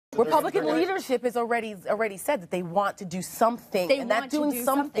Republican leadership has already said that they want to do something, and that doing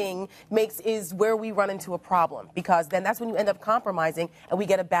something is where we run into a problem, because then that's when you end up compromising and we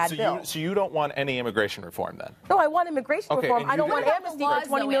get a bad bill. So you don't want any immigration reform then? No, I want immigration reform. I don't want amnesty for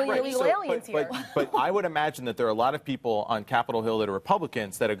 20 million illegal aliens here. But I would imagine that there are a lot of people on Capitol Hill that are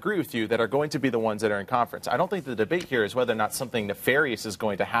Republicans that agree with you that are going to be the ones that are in conference. I don't think the debate here is whether or not something nefarious is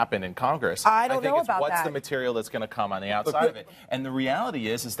going to happen in Congress. I don't know about that. What's the material that's going to come on the outside of it? And the reality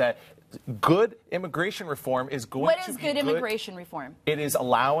is that good immigration reform is going to be good. What is good immigration reform? It is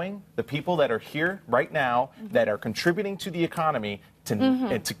allowing the people that are here right now that are contributing to the economy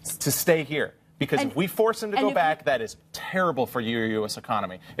to stay here. Because if we force them to go back, that is terrible for your U.S.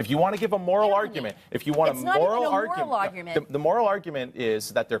 economy. If you want to give a moral argument, if you want a moral argument, the moral argument is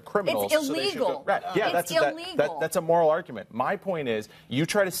that they're criminals. It's illegal. So it's illegal. That's a moral argument. My point is, you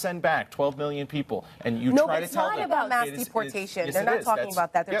try to send back 12 million people, and you try to tell them. No, it's not about mass deportation. They're not talking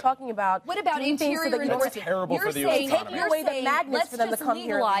about that. They're talking about what about interior enforcement? That's terrible for the U.S. economy. Taking away the magnets for them to come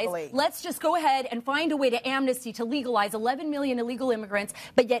here illegally. Let's just go ahead and find a way to amnesty, to legalize 11 million illegal immigrants,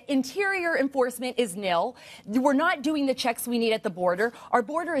 but yet interior enforcement is nil. We're not doing the checks we need at the border. Our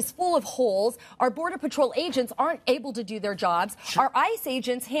border is full of holes. Our Border Patrol agents aren't able to do their jobs. Sure. Our ICE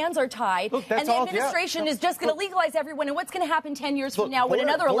agents' hands are tied. Look, and the administration is just going to legalize everyone. And what's going to happen 10 years from now when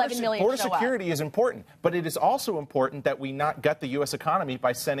another 11 million show up? Border security is important, but it is also important that we not gut the U.S. economy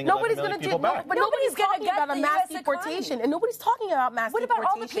by sending 11 million people back. But nobody's talking about a mass deportation, and nobody's talking about mass deportation. What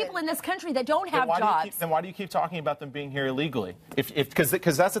about all the people in this country that don't have jobs? Then why do you keep talking about them being here illegally? Because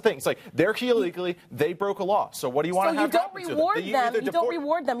that's the thing. It's like they're here illegally. They broke a law. So what do you want to have happen to them? You don't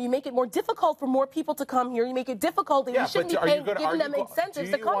reward them. You make it more difficult for more people to come here. You make it difficult, and you shouldn't be giving them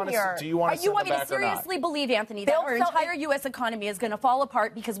incentives to come here. Do you want me to seriously believe, Anthony, that our entire U.S. economy is going to fall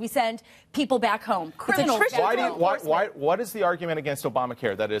apart because we send people back home? Criminals. What is the argument against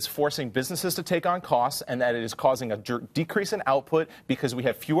Obamacare? That it is forcing businesses to take on costs, and that it is causing a decrease in output because we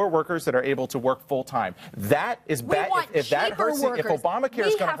have fewer workers that are able to work full time. That is bad. If that hurts, if Obamacare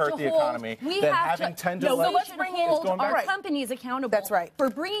is going to hurt the economy, then having 10 to 11. Let's hold our companies accountable for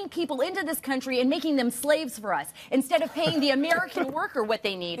bringing people into this country and making them slaves for us instead of paying the American worker what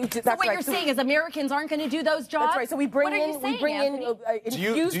they need. So what you're saying is Americans aren't going to do those jobs? That's right. So we bring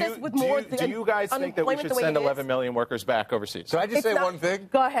infuse this with more. Do you guys think that we should send 11 million workers back overseas? So I just say one thing?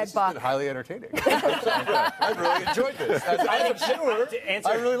 Go ahead, Bob. This has been highly entertaining. I really enjoyed this.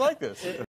 I really like this.